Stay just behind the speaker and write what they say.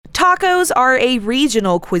Tacos are a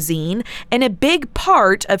regional cuisine and a big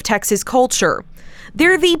part of Texas culture.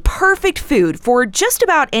 They're the perfect food for just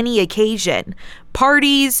about any occasion.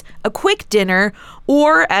 Parties, a quick dinner,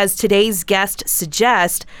 or, as today's guest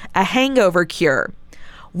suggests, a hangover cure.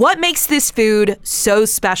 What makes this food so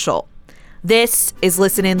special? This is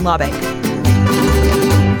Listen in Lubbock.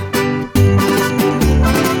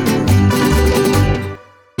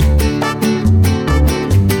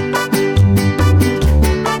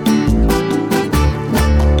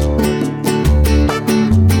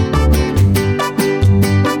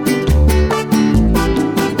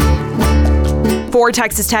 For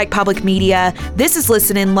Texas Tech Public Media, this is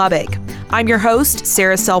Listen in Lubbock. I'm your host,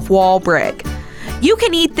 Sarah Self-Walbrick. You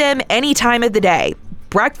can eat them any time of the day,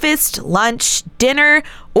 breakfast, lunch, dinner,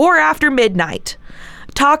 or after midnight.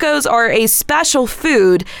 Tacos are a special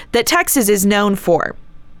food that Texas is known for.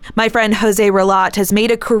 My friend José Ralat has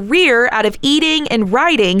made a career out of eating and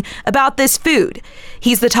writing about this food.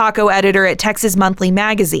 He's the taco editor at Texas Monthly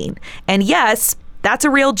Magazine. And yes, that's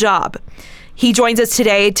a real job. He joins us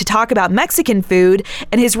today to talk about Mexican food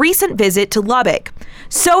and his recent visit to Lubbock.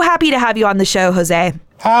 So happy to have you on the show, Jose.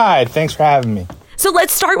 Hi, thanks for having me. So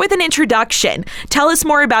let's start with an introduction. Tell us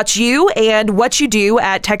more about you and what you do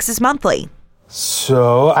at Texas Monthly.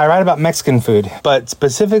 So I write about Mexican food, but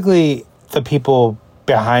specifically the people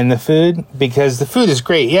behind the food, because the food is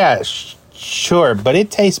great, yeah, sure, but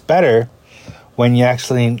it tastes better when you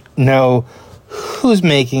actually know who's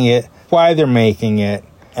making it, why they're making it,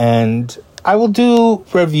 and I will do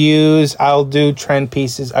reviews. I'll do trend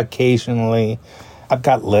pieces occasionally. I've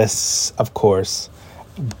got lists, of course.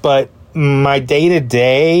 But my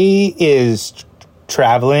day-to-day is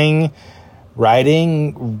traveling,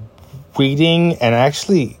 writing, reading, and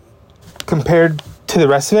actually, compared to the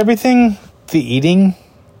rest of everything, the eating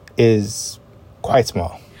is quite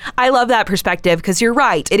small. I love that perspective because you're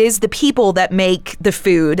right. It is the people that make the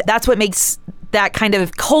food. That's what makes that kind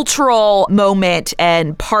of cultural moment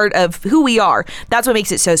and part of who we are. That's what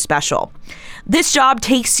makes it so special. This job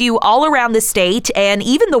takes you all around the state and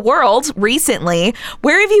even the world recently.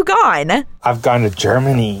 Where have you gone? I've gone to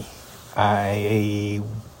Germany. I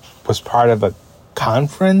was part of a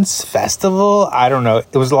conference, festival. I don't know.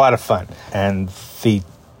 It was a lot of fun. And the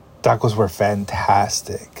tacos were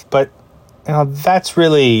fantastic. But, you know, that's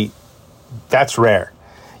rare.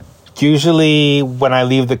 Usually when I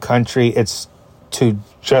leave the country, it's to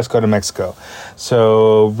just go to Mexico.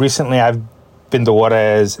 So recently I've been to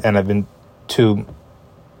Juarez and I've been to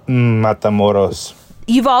Matamoros.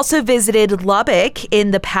 You've also visited Lubbock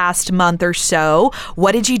in the past month or so.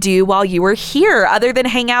 What did you do while you were here other than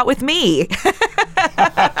hang out with me?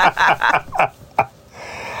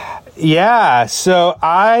 Yeah, so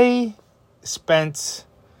I spent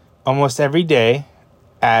almost every day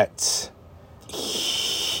at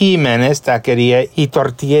Jimenez Taqueria y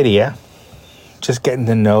Tortilleria, just getting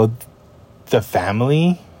to know the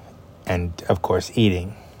family and, of course,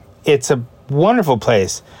 eating. It's a wonderful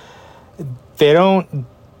place. They don't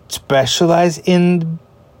specialize in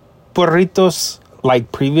burritos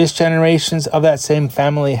like previous generations of that same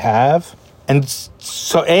family have. And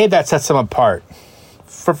so, that sets them apart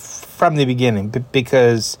from the beginning,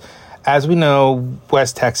 because, as we know,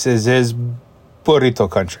 West Texas is burrito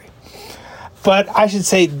country. But I should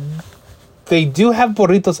say they do have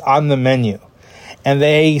burritos on the menu. And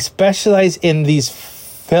they specialize in these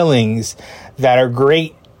fillings that are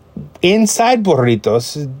great inside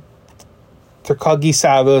burritos. They're called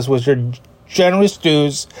guisados, which are generally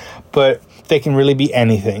stews, but they can really be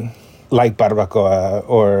anything, like barbacoa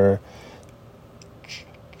or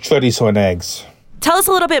chorizo and eggs. Tell us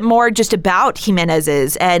a little bit more just about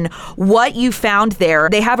Jimenez's and what you found there.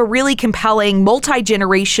 They have a really compelling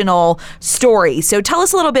multi-generational story. So tell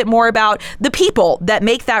us a little bit more about the people that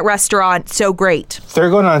make that restaurant so great.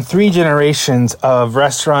 They're going on 3 generations of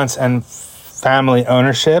restaurants and family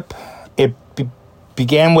ownership. It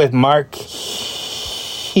began with Mark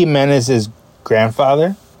Jimenez's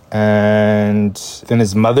grandfather, and then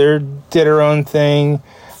his mother did her own thing.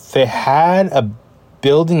 They had a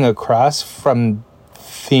building across from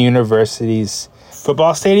the university's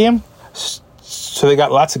football stadium, so they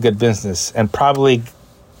got lots of good business and probably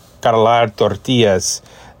got a lot of tortillas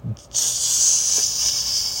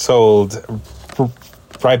sold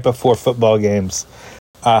right before football games.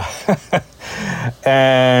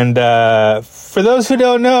 And for those who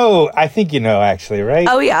don't know, I think you know, actually, right?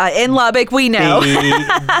 Oh, yeah. In Lubbock, we know.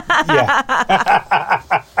 Yeah.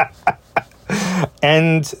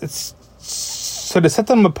 And so to set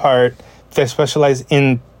them apart, they specialize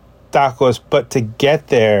in tacos, but to get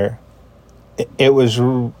there, it was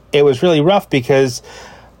really rough because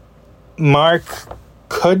Mark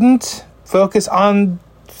couldn't focus on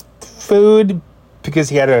food because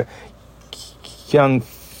he had a young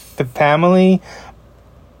family.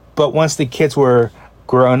 But once the kids were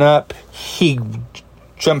grown up, he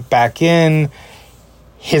jumped back in.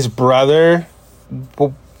 His brother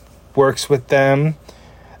works with them,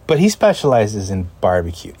 but he specializes in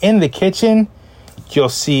barbecue. In the kitchen, you'll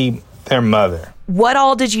see their mother. What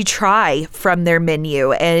all did you try from their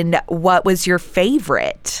menu, and what was your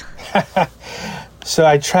favorite? So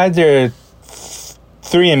I tried their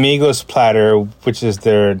Three Amigos platter, which is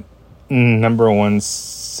their number one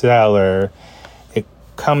seller. It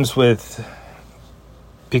comes with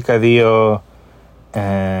picadillo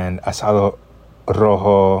and asado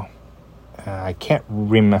rojo. I can't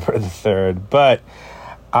remember the third, but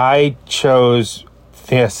I chose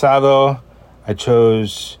the asado, I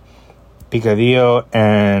chose picadillo,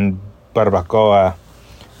 and barbacoa.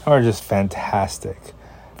 They were just fantastic.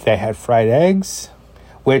 They had fried eggs,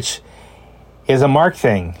 which is a Mark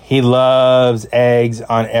thing. He loves eggs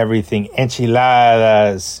on everything.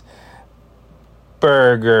 Enchiladas,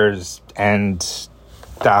 burgers, and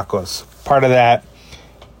tacos. Part of that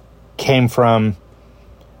came from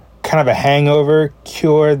kind of a hangover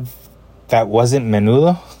cure that wasn't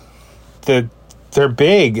menudo. They're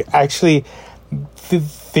big. Actually,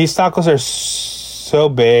 these tacos are so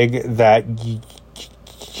big that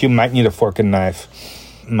you might need a fork and knife.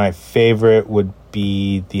 My favorite would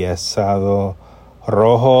be the asado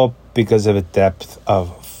rojo because of the depth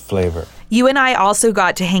of flavor. You and I also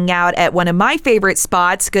got to hang out at one of my favorite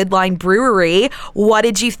spots, Good Line Brewery. What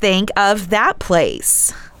did you think of that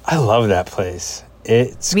place? I love that place.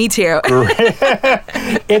 Me too.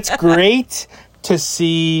 It's great to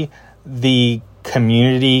see the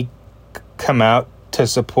community come out to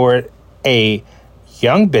support a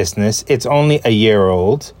young business. It's only a year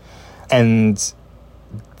old, and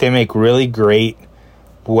they make really great,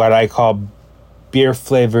 what I call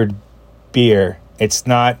beer-flavored beer. It's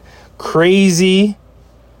not crazy.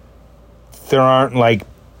 There aren't like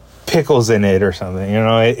pickles in it or something. You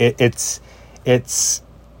know, it's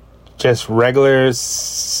just regular,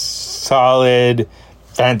 solid,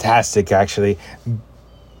 fantastic, actually,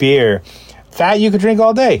 beer that you could drink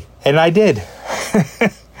all day. And I did.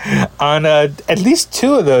 On at least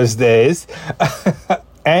 2 of those days.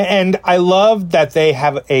 And I love that they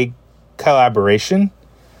have a collaboration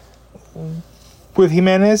with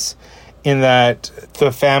Jimenez in that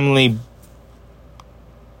the family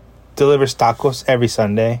delivers tacos every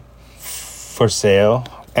Sunday for sale.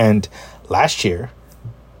 And last year,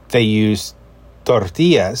 they used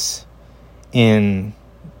tortillas in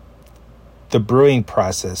the brewing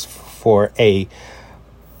process for a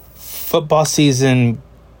football season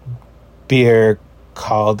beer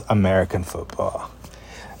called American Football.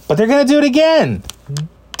 But they're going to do it again.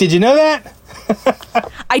 Did you know that?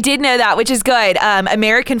 I did know that, which is good.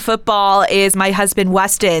 American Football is my husband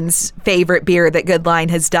Weston's favorite beer that Good Line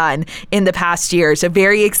has done in the past year. So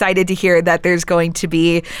very excited to hear that there's going to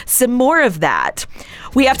be some more of that.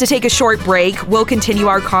 We have to take a short break. We'll continue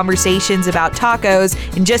our conversations about tacos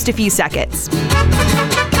in just a few seconds.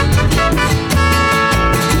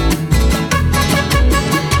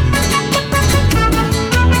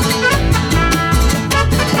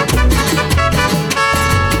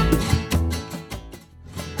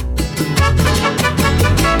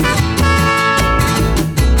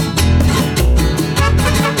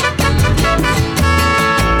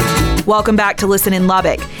 Welcome back to Listen in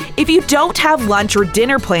Lubbock. If you don't have lunch or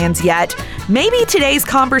dinner plans yet, maybe today's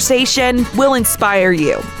conversation will inspire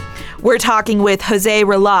you. We're talking with José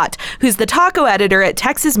Ralat, who's the taco editor at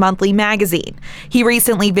Texas Monthly Magazine. He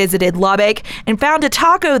recently visited Lubbock and found a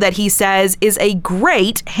taco that he says is a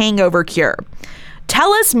great hangover cure.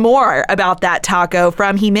 Tell us more about that taco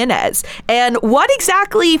from Jimenez and what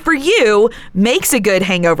exactly for you makes a good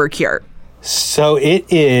hangover cure. So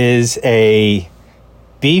it is a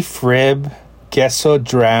beef rib, queso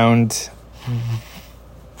drowned,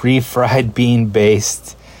 refried bean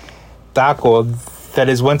based taco that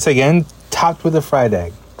is once again topped with a fried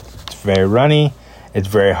egg. It's very runny, it's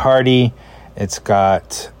very hearty, it's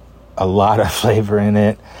got a lot of flavor in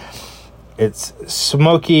it. It's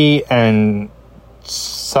smoky and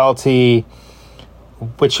salty,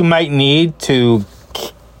 which you might need to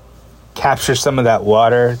capture some of that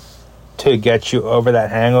water to get you over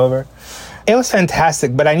that hangover. It was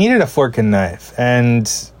fantastic, but I needed a fork and knife.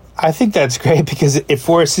 And I think that's great because it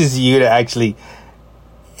forces you to actually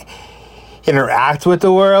interact with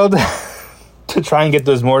the world to try and get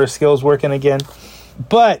those motor skills working again.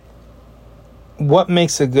 But what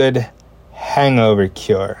makes a good hangover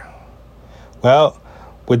cure? Well,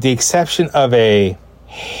 with the exception of a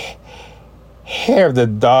hair of the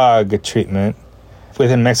dog treatment.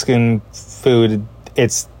 Within Mexican food,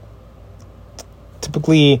 it's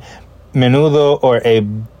typically menudo or a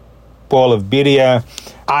bowl of birria.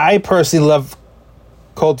 I personally love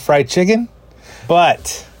cold fried chicken,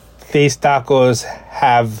 but these tacos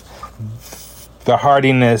have the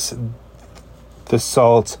hardiness, the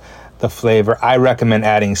salt, the flavor. I recommend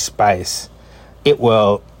adding spice. It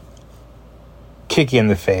will kick you in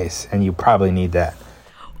the face, and you probably need that.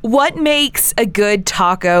 What makes a good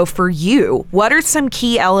taco for you? What are some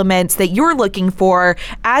key elements that you're looking for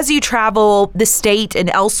as you travel the state and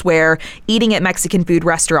elsewhere eating at Mexican food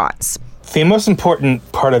restaurants? The most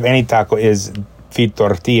important part of any taco is the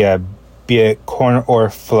tortilla, be it corn or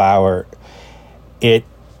flour. It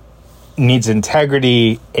needs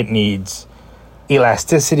integrity, it needs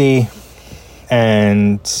elasticity,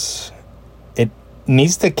 and it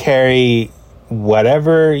needs to carry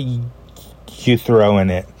whatever you throw in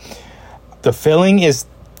it. The filling is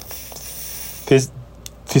the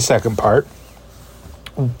second part,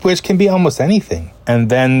 which can be almost anything. And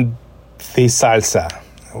then the salsa,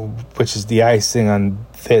 which is the icing on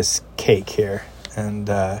this cake here. And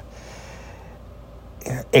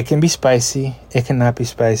it can be spicy, it cannot be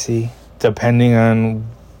spicy, depending on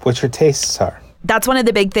what your tastes are. That's one of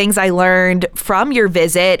the big things I learned from your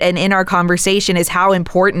visit and in our conversation is how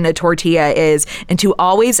important a tortilla is and to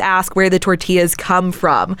always ask where the tortillas come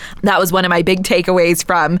from. That was one of my big takeaways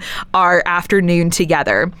from our afternoon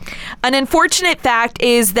together. An unfortunate fact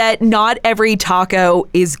is that not every taco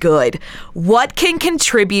is good. What can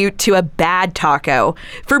contribute to a bad taco?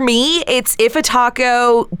 For me, it's if a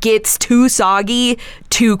taco gets too soggy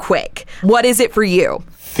too quick. What is it for you?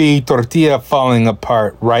 The tortilla falling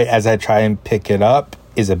apart right as I try and pick it up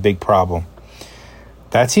is a big problem.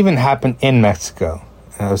 That's even happened in Mexico.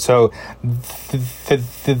 So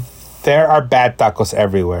there are bad tacos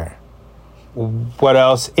everywhere. What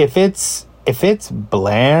else? If it's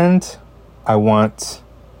bland, I want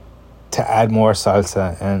to add more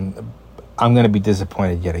salsa, and I'm going to be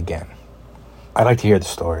disappointed yet again. I'd like to hear the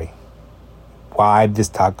story. Why this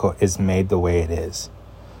taco is made the way it is,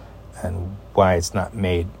 and why it's not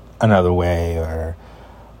made another way, or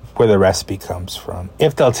where the recipe comes from.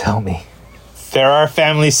 If they'll tell me. There are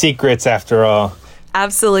family secrets after all.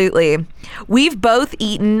 Absolutely. We've both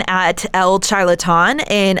eaten at El Charlatan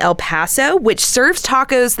in El Paso, which serves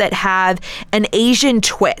tacos that have an Asian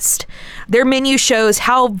twist. Their menu shows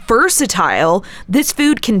how versatile this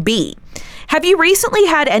food can be. Have you recently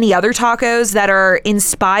had any other tacos that are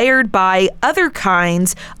inspired by other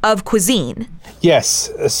kinds of cuisine? Yes.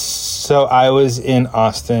 So I was in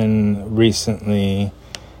Austin recently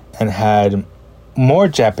and had more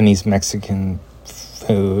Japanese Mexican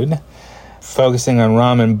food, focusing on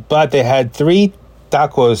ramen, but they had 3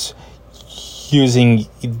 tacos using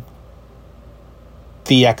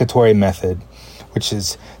the yakitori method, which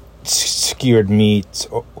is skewered meats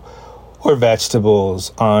or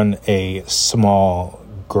vegetables on a small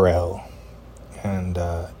grill. And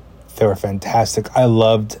they were fantastic. I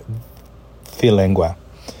loved the lengua,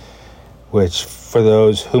 which, for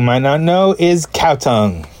those who might not know, is cow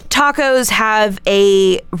tongue. Tacos have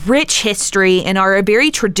a rich history and are a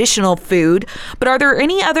very traditional food, but are there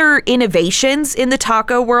any other innovations in the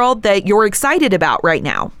taco world that you're excited about right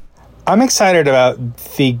now? I'm excited about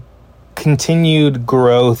the continued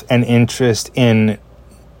growth and interest in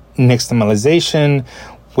nixtamalization,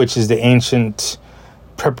 which is the ancient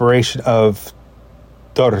preparation of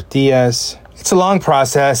tortillas. It's a long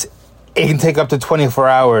process. It can take up to 24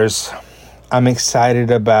 hours. I'm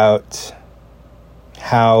excited about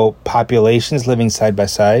how populations living side by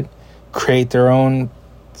side create their own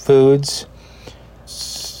foods.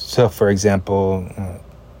 So, for example,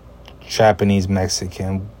 Japanese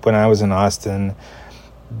Mexican. When I was in Austin,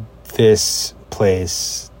 this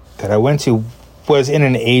place that I went to was in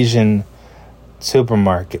an Asian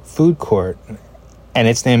supermarket food court, and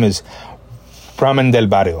its name is Ramen del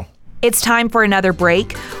Barrio. It's time for another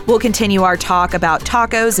break. We'll continue our talk about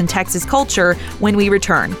tacos and Texas culture when we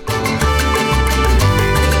return.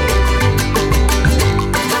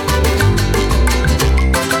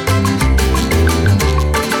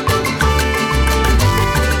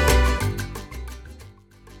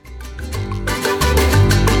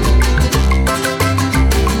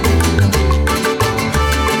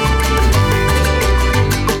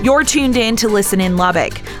 You're tuned in to Listen in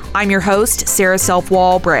Lubbock. I'm your host, Sarah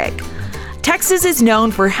Self-Walbrick. Texas is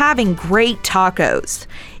known for having great tacos.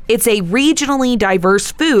 It's a regionally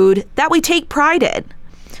diverse food that we take pride in.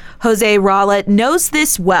 José Ralat knows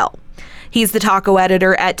this well. He's the taco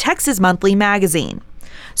editor at Texas Monthly magazine.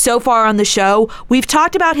 So far on the show, we've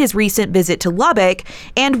talked about his recent visit to Lubbock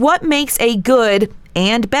and what makes a good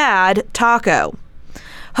and bad taco.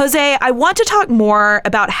 Jose, I want to talk more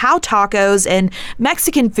about how tacos and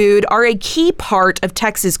Mexican food are a key part of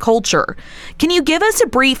Texas culture. Can you give us a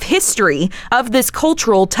brief history of this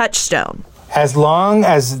cultural touchstone? As long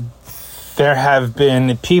as there have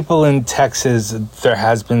been people in Texas, there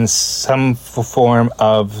has been some form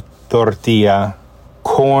of tortilla.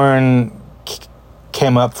 Corn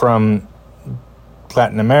came up from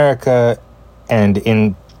Latin America and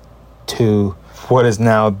into what is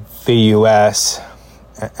now the U.S.,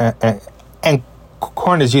 and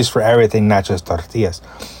corn is used for everything, not just tortillas.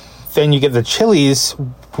 Then you get the chilies,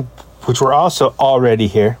 which were also already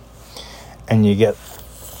here. And you get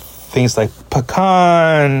things like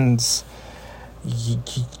pecans,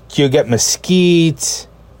 you get mesquite,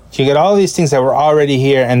 you get all these things that were already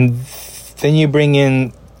here. And then you bring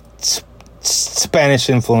in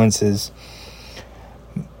Spanish influences,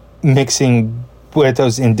 mixing with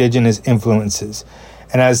those indigenous influences.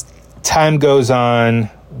 And as time goes on,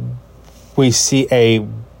 we see a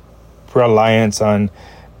reliance on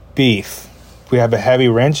beef. We have a heavy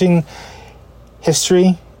ranching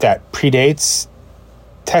history that predates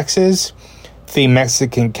Texas. The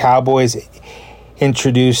Mexican cowboys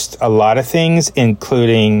introduced a lot of things,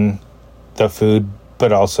 including the food,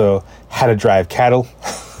 but also how to drive cattle.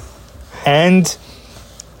 And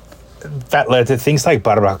that led to things like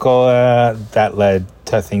barbacoa, that led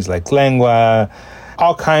to things like lengua,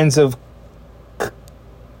 all kinds of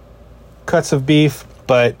cuts of beef,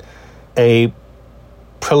 but a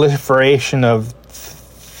proliferation of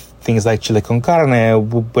things like chile con carne,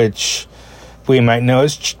 which we might know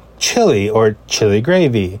as chili or chili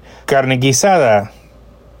gravy. Carne guisada,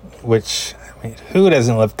 which, I mean, who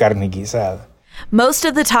doesn't love carne guisada? Most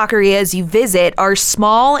of the taquerias you visit are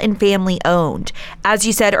small and family owned. As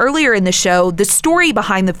you said earlier in the show, the story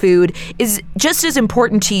behind the food is just as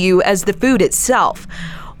important to you as the food itself.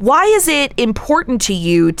 Why is it important to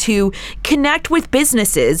you to connect with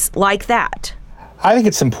businesses like that? I think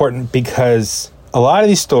it's important because a lot of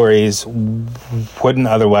these stories wouldn't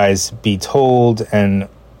otherwise be told and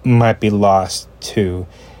might be lost to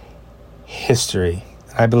history.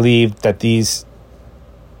 I believe that these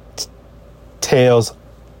tales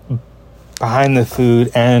behind the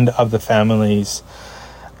food and of the families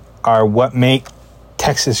are what make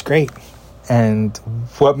Texas great and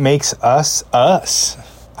what makes us us.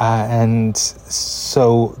 And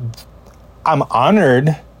so I'm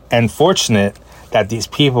honored and fortunate that these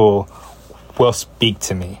people will speak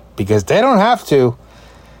to me because they don't have to,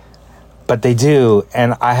 but they do.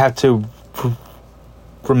 And I have to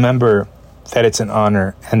remember that it's an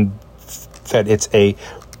honor and that it's a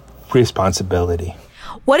responsibility.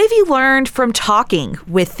 What have you learned from talking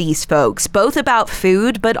with these folks, both about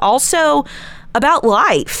food, but also about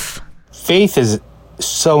life? Faith is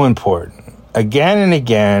so important. Again and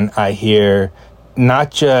again, I hear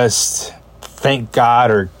not just thank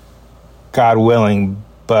God or God willing,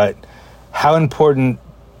 but how important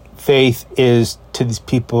faith is to these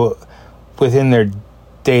people within their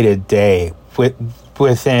day-to-day,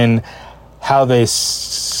 within how they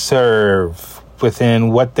serve,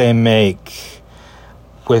 within what they make,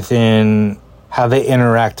 within how they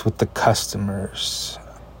interact with the customers.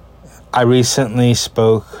 I recently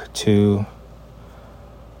spoke to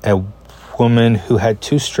a woman who had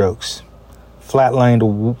 2 strokes,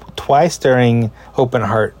 flatlined twice during open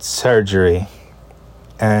heart surgery,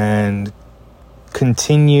 and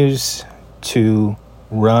continues to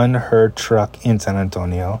run her truck in San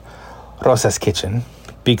Antonio, Rosa's Kitchen,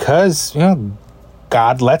 because,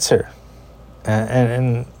 God lets her.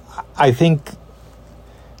 And I think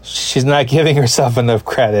she's not giving herself enough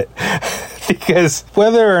credit because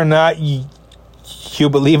whether or not you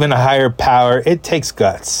believe in a higher power, it takes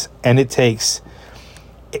guts and it takes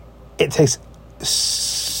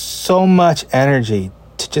so much energy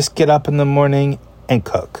to just get up in the morning and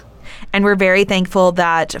cook. And we're very thankful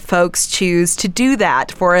that folks choose to do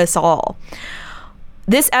that for us all.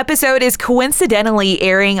 This episode is coincidentally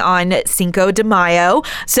airing on Cinco de Mayo,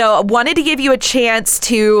 so I wanted to give you a chance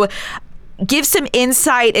to give some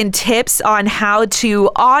insight and tips on how to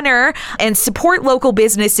honor and support local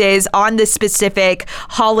businesses on this specific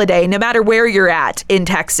holiday, no matter where you're at in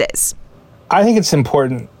Texas. I think it's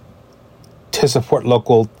important to support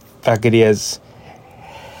local taquerias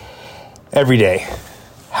every day.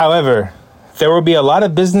 However, there will be a lot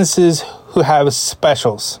of businesses who have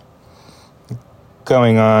specials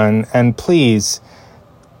going on, and please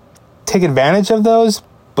take advantage of those,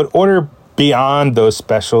 but order beyond those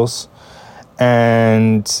specials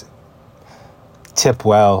and tip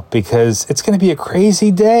well, because it's going to be a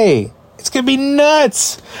crazy day. It's going to be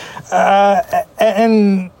nuts.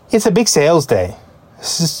 And it's a big sales day.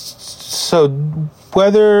 So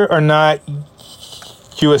whether or not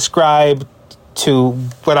you ascribe to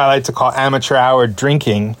what I like to call amateur hour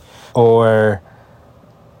drinking, or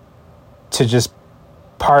to just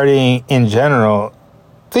partying in general,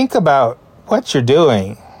 think about what you're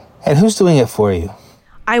doing and who's doing it for you.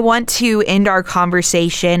 I want to end our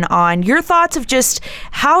conversation on your thoughts of just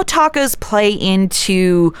how tacos play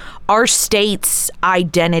into our state's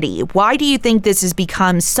identity. Why do you think this has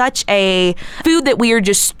become such a food that we are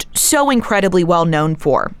just so incredibly well known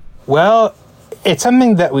for? Well, it's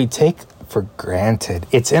something that we take for granted.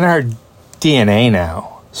 It's in our DNA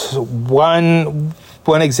now. So one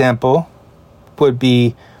example would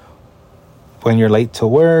be when you're late to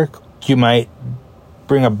work, you might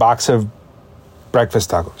bring a box of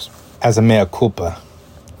breakfast tacos as a mea culpa.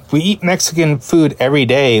 We eat Mexican food every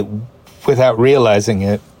day without realizing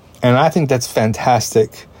it, and I think that's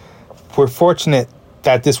fantastic. We're fortunate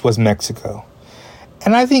that this was Mexico.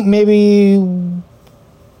 And I think maybe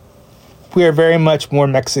we are very much more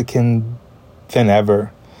Mexican than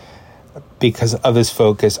ever because of this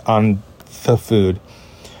focus on the food.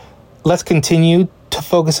 Let's continue to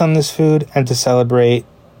focus on this food and to celebrate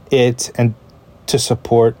it and to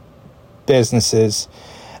support businesses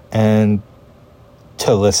and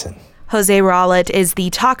to listen. José Ralat is the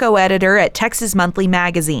taco editor at Texas Monthly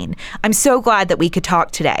Magazine. I'm so glad that we could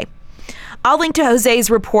talk today. I'll link to José's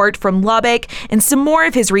report from Lubbock and some more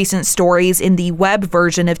of his recent stories in the web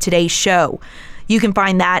version of today's show. You can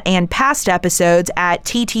find that and past episodes at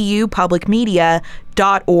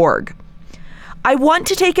ttupublicmedia.org. I want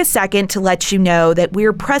to take a second to let you know that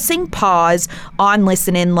we're pressing pause on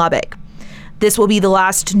Listen in Lubbock. This will be the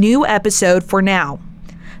last new episode for now.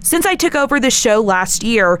 Since I took over the show last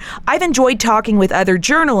year, I've enjoyed talking with other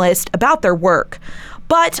journalists about their work.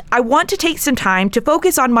 But I want to take some time to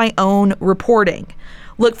focus on my own reporting.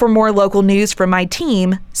 Look for more local news from my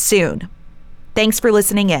team soon. Thanks for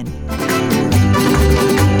listening in.